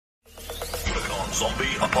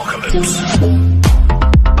Zombie apocalypse.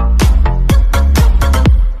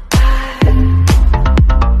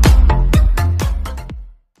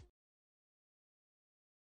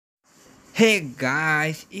 Hey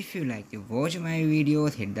guys, if you like to watch my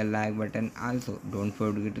videos, hit the like button. Also, don't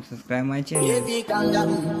forget to subscribe my channel. Baby, calm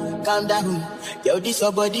down, calm down. Yo, this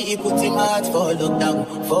your body, it puts in my heart for lockdown,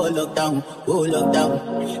 oh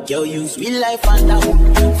lockdown. Yo, you sweet life, fan down.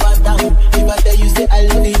 If I tell you say I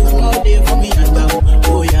love you, no day for me, young down,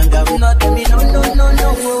 oh young down. Not tell me no, whoa.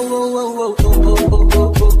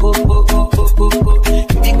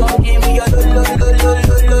 You gon' give me your lo. Tell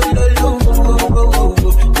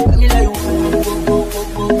me like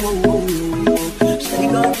she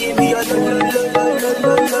gon' give me your lo.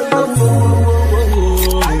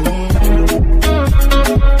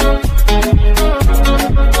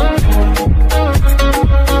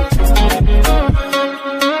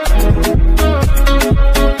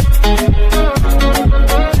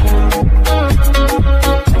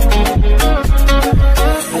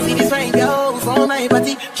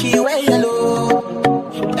 She wear yellow.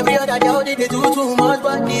 Every other girl they do too much,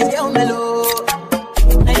 but this girl mellow.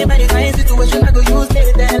 Anybody kind situation I go use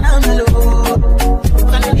they tell I'm mellow.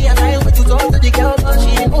 Finally I find what you talk to the girl, but she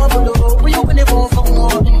ain't no below. When you gonna go for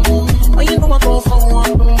one? When you gonna go for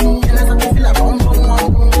one? And I don't feel like one.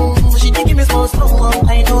 She give me small.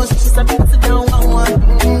 I know she's a bit sit down one.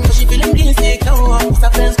 But she feeling insecure. It's her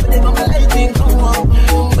friends, but they got my lighting come on.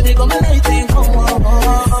 But they got my lighting come on.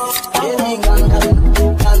 Baby, calm down.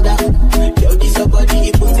 Yo, this your body,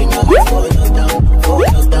 it puts in my heart for lockdown.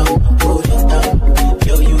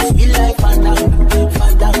 Yo, you feel like fan down.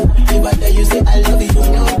 If I tell you say I love you,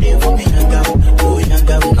 no day for me, young girl, oh young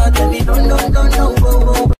girl, not tell me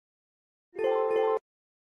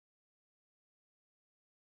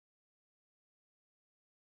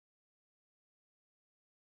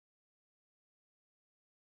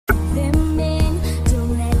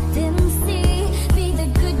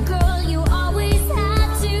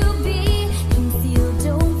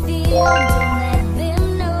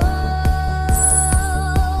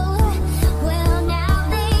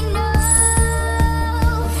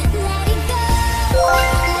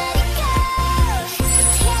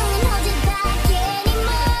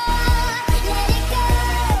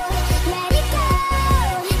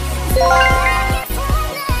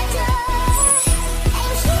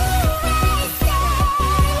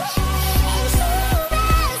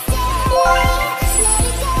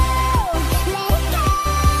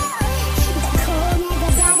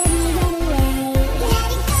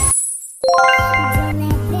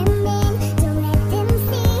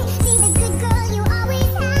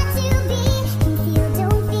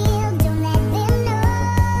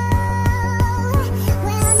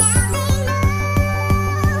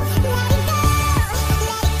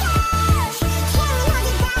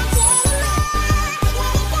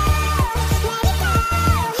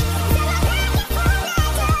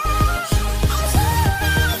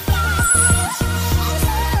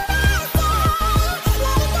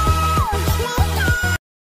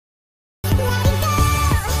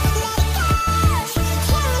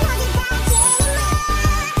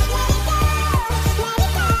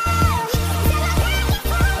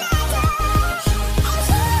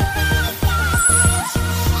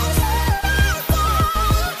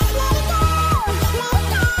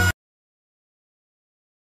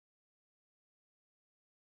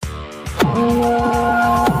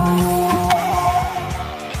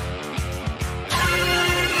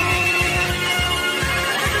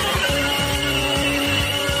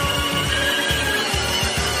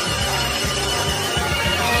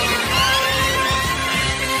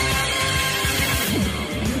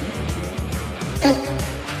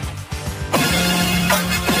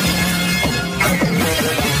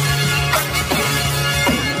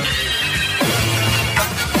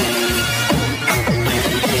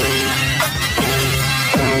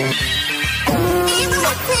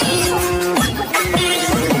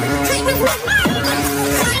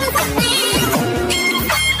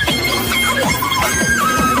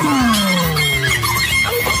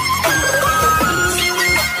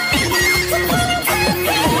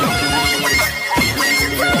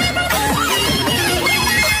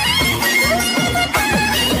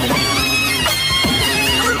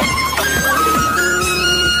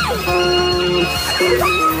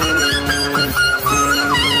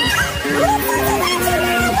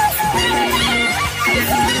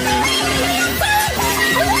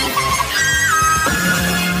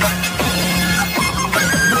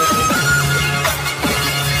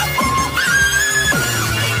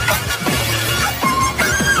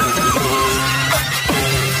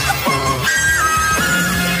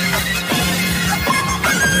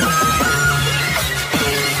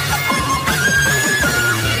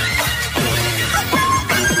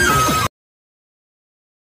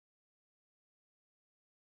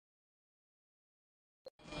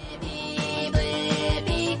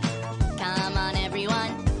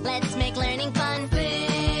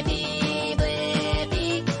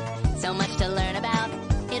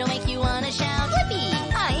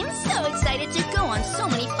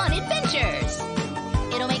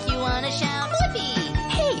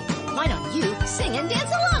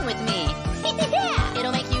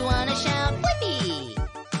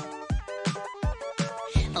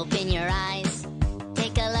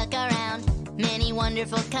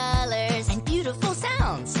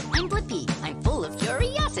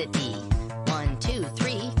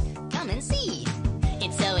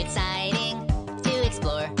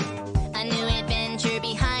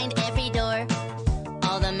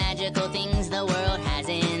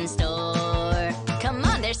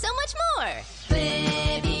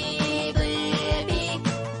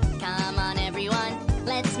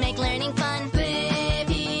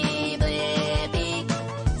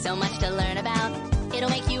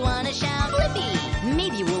you wanna shout Blippi.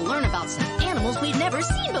 Maybe we'll learn about some animals we've never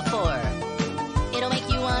seen before. It'll make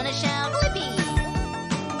you wanna shout Blippi.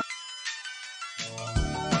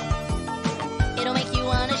 It'll make you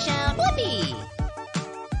wanna shout Blippi.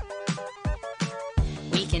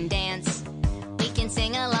 We can dance, we can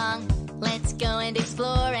sing along. Let's go and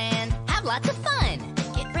explore and have lots of fun.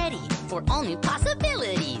 Get ready for all new